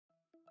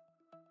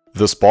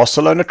This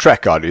Barcelona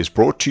Track Guide is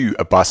brought to you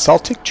by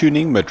Celtic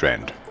Tuning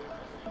Midrand.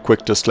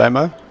 Quick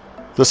disclaimer,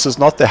 this is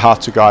not the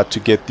how-to guide to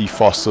get the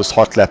fastest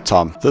hot lap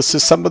time. This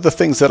is some of the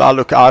things that I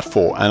look out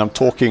for, and I'm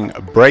talking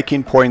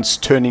braking points,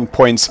 turning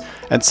points,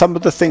 and some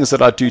of the things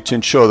that I do to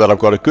ensure that I've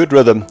got a good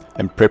rhythm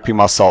and prepping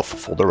myself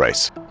for the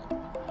race.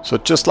 So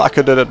just like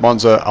I did at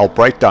Monza, I'll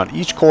break down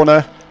each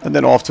corner and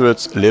then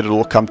afterwards let it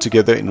all come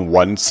together in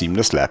one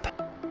seamless lap.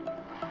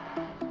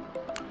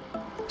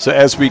 So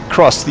as we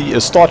cross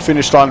the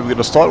start-finish line, we're going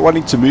to start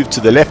wanting to move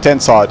to the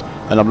left-hand side,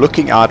 and I'm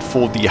looking out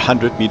for the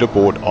 100-meter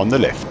board on the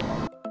left.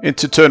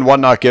 Into turn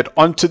 1 now, I get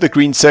onto the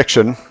green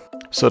section.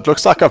 So it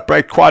looks like I've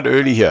braked quite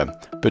early here,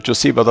 but you'll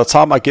see by the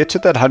time I get to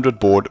that 100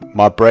 board,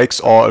 my brakes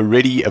are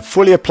already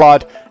fully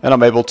applied, and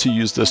I'm able to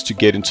use this to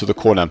get into the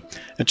corner.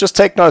 And just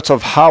take note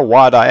of how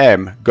wide I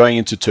am going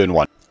into turn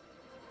 1.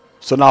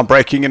 So now I'm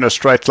braking in a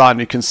straight line.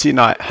 You can see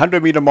now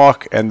 100-meter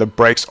mark, and the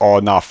brakes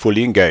are now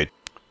fully engaged.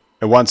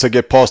 And once I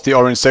get past the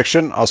orange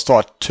section, I'll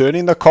start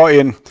turning the car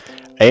in,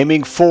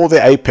 aiming for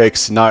the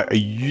apex, now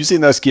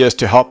using those gears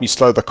to help me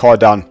slow the car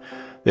down.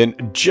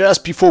 Then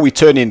just before we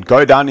turn in,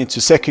 go down into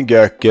second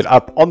gear, get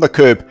up on the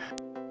curb.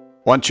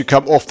 Once you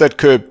come off that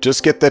curb,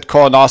 just get that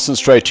car nice and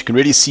straight. You can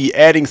really see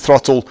adding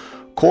throttle.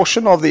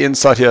 Caution of the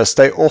inside here,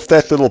 stay off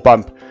that little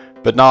bump.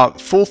 But now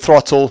full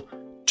throttle,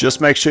 just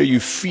make sure you're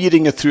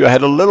feeding it through. I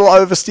had a little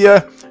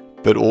oversteer,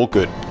 but all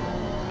good.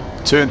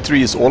 Turn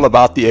 3 is all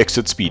about the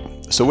exit speed.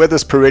 So where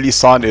this Pirelli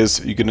sign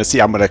is, you're going to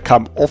see I'm going to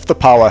come off the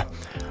power.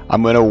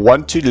 I'm going to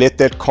want to let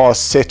that car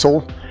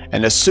settle,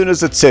 and as soon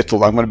as it's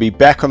settled, I'm going to be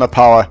back on the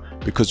power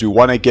because we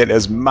want to get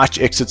as much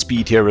exit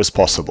speed here as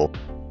possible.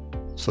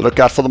 So look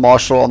out for the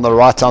marshal on the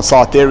right hand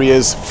side. There he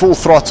is, full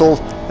throttle,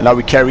 and now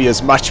we carry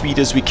as much speed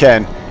as we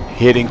can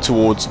heading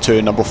towards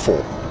turn number 4.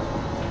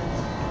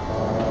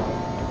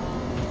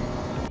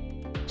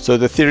 So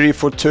the theory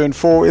for turn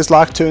 4 is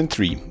like turn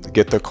 3.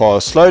 Get the car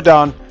slowed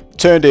down,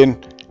 turned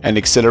in, and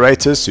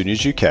accelerate as soon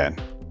as you can.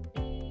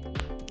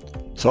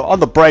 So on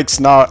the brakes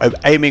now, I'm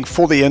aiming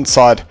for the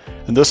inside,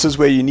 and this is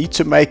where you need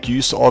to make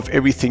use of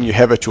everything you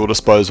have at your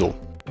disposal.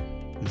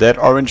 That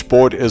orange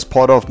board is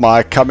part of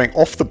my coming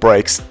off the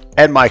brakes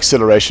and my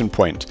acceleration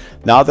point.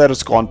 Now that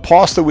it's gone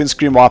past the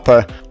windscreen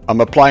wiper, I'm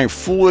applying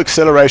full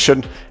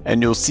acceleration,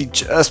 and you'll see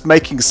just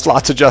making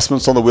slight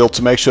adjustments on the wheel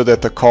to make sure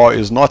that the car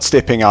is not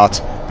stepping out,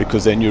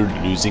 because then you're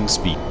losing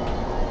speed.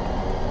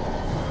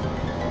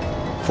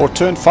 For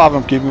turn 5,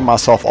 I'm giving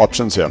myself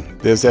options here.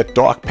 There's that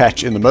dark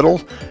patch in the middle,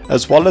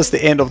 as well as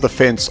the end of the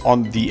fence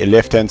on the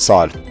left hand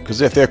side, because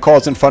if there are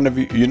cars in front of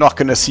you, you're not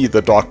going to see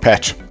the dark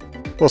patch.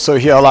 Also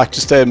here, I like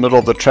to stay in the middle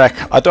of the track.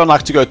 I don't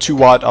like to go too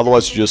wide,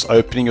 otherwise you're just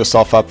opening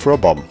yourself up for a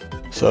bomb.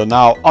 So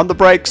now on the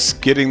brakes,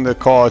 getting the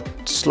car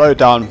slowed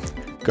down,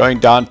 going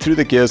down through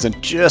the gears,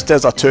 and just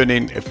as I turn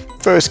in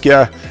first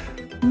gear,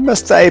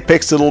 missed the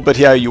apex a little bit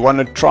here. You want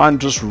to try and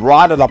just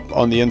ride it up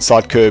on the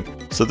inside curb.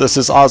 So this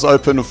is eyes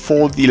open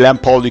for the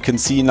lamp pole. You can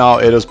see now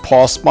it has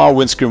passed my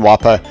windscreen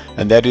wiper,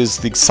 and that is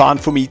the sign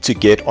for me to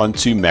get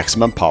onto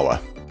maximum power.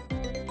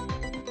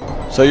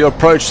 So your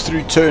approach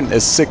through turn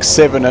is 6,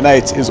 7 and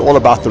 8 is all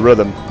about the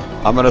rhythm.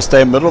 I'm going to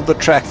stay middle of the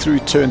track through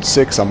turn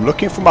 6. I'm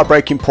looking for my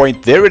braking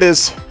point. There it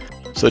is.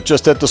 So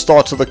just at the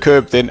start of the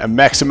curb, then a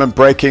maximum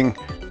braking,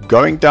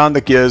 going down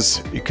the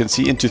gears. You can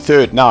see into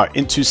third, now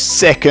into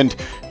second.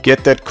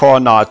 Get that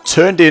car now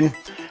turned in,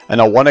 and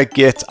I want to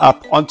get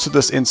up onto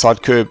this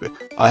inside curb.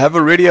 I have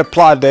already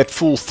applied that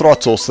full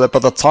throttle, so that by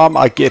the time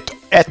I get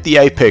at the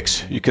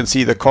apex, you can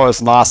see the car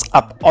is nice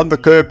up on the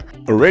curb,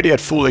 already at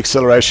full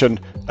acceleration,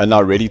 and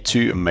now ready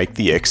to make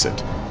the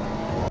exit.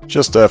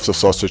 Just off the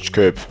sausage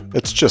curb,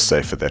 it's just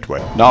safer that way.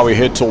 Now we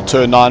head till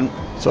turn 9,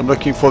 so I'm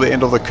looking for the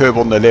end of the curb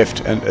on the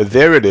left, and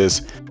there it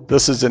is.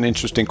 This is an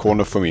interesting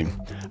corner for me.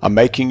 I'm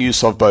making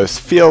use of both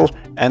feel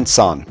and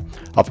sound.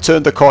 I've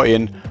turned the car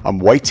in, I'm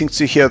waiting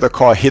to hear the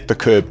car hit the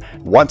curb.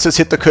 Once it's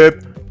hit the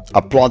curb, I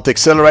plant the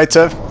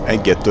accelerator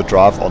and get the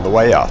drive on the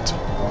way out.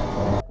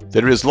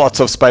 There is lots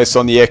of space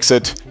on the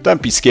exit,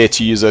 don't be scared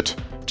to use it,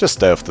 just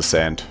stay off the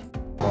sand.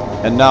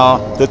 And now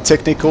the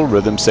technical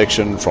rhythm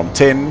section from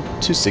 10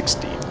 to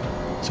 60.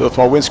 So with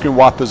my windscreen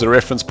wiper as a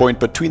reference point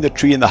between the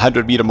tree and the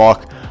 100-meter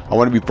mark, I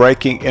want to be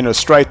braking in a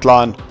straight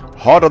line,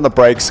 hard on the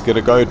brakes, going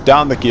to go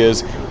down the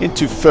gears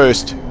into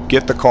first,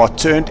 get the car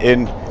turned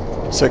in.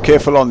 So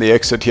careful on the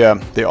exit here,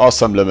 there are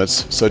some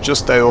limits, so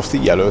just stay off the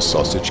yellow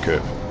sausage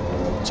curb.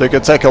 So you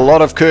can take a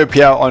lot of curb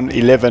here on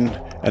 11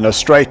 and a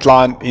straight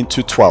line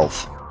into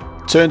 12.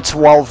 Turn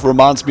 12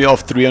 reminds me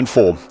of 3 and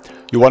 4.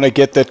 You want to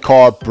get that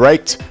car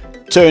braked,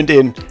 turned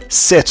in,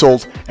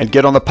 settled, and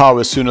get on the power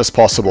as soon as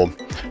possible.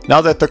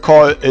 Now that the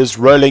car is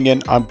rolling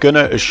in, I'm going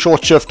to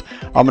short shift.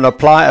 I'm going to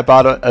apply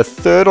about a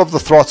third of the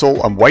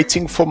throttle. I'm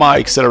waiting for my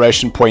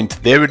acceleration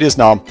point. There it is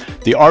now.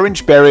 The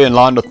orange barrier in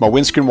line with my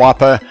windscreen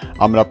wiper.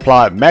 I'm going to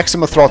apply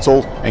maximum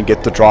throttle and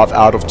get the drive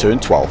out of turn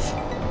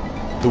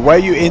 12. The way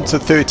you enter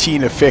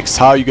 13 affects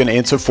how you're going to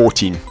enter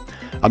 14.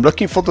 I'm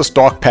looking for this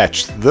dark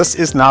patch. This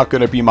is now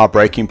going to be my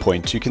braking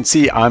point. You can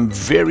see I'm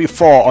very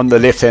far on the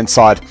left hand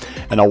side,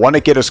 and I want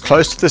to get as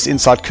close to this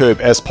inside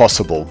curb as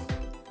possible.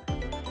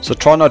 So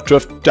try not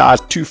drift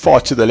too far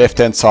to the left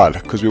hand side,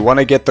 because we want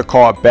to get the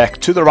car back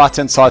to the right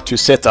hand side to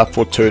set up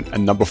for turn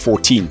number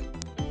 14.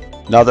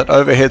 Now that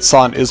overhead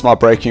sign is my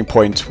braking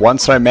point.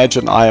 Once I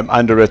imagine I am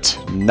under it,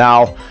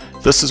 now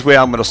this is where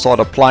I'm going to start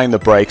applying the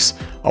brakes.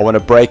 I want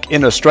to brake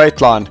in a straight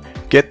line,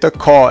 get the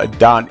car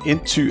down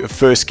into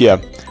first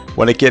gear.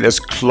 Want to get as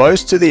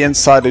close to the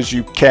inside as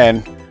you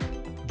can,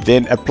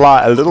 then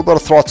apply a little bit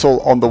of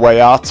throttle on the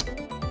way out.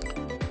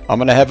 I'm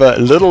going to have a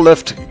little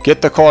lift,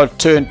 get the car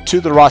turned to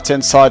the right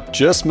hand side,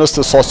 just miss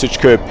the sausage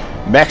curb,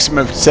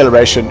 maximum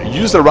acceleration,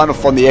 use the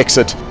runoff on the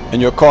exit,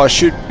 and your car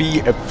should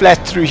be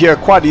flat through here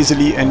quite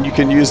easily, and you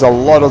can use a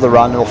lot of the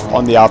runoff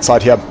on the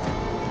outside here.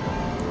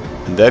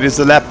 And that is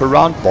the lap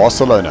around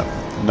Barcelona.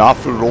 Now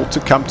for it all to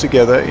come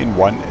together in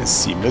one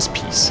seamless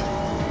piece.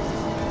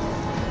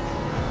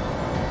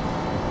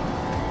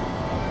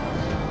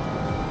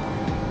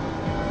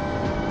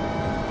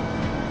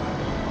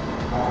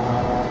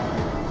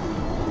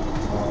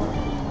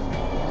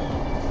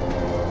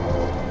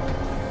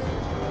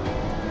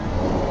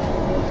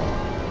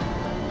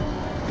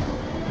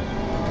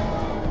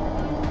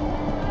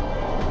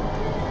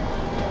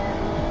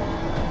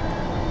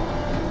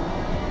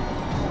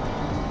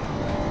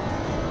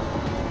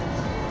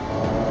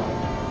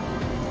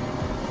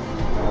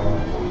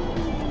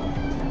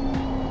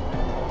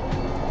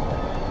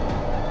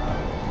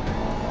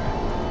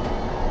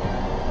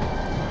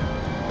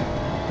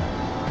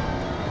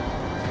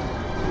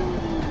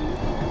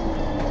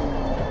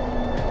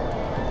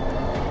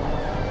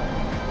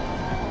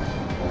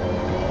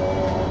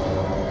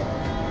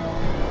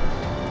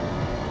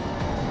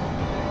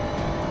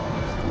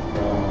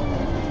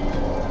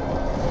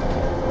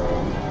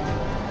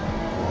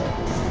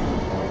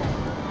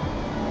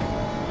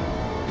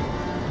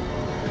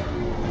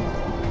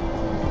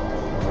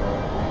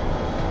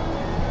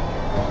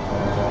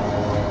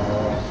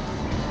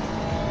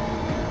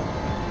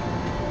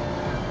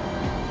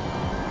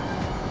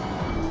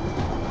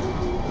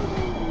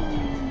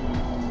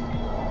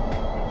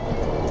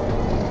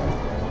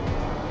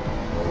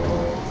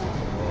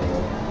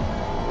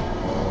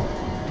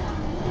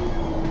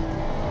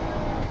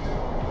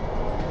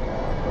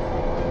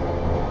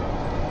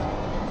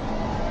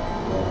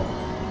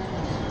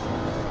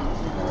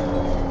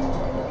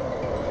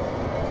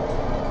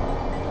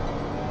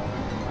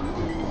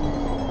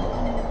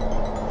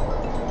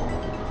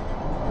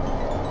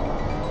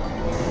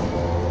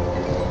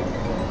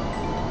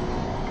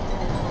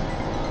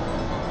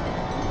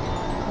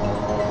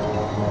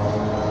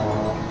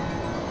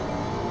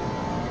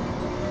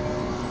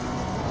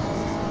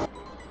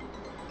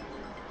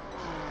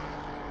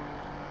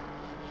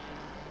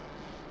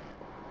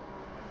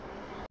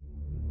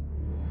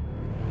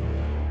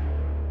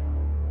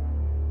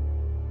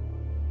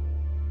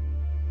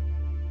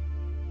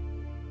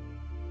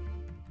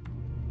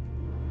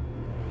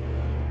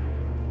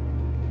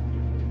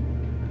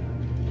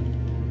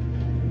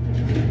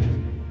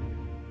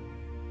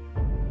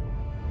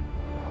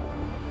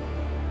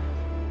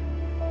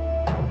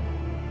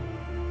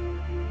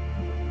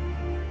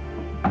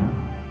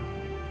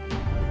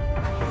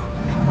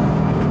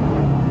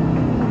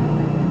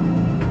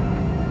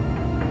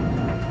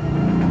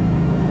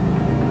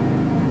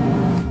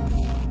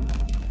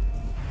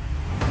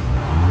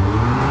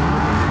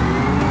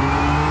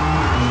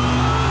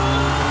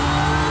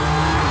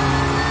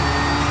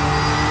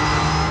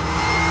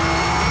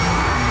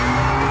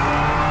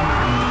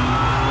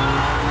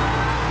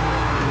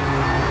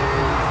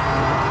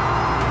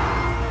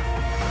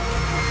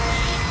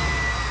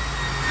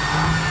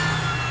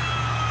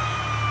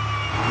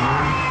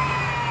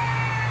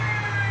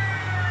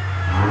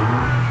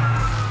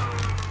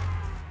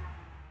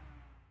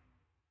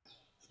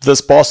 This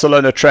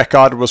Barcelona track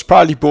guide was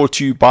proudly brought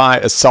to you by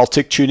a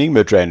Celtic Tuning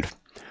Midrand.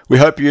 We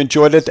hope you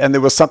enjoyed it and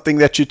there was something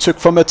that you took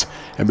from it,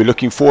 and we're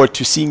looking forward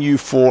to seeing you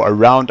for a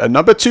round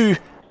number 2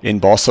 in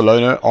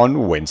Barcelona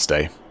on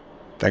Wednesday.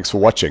 Thanks for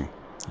watching.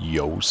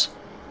 Yos.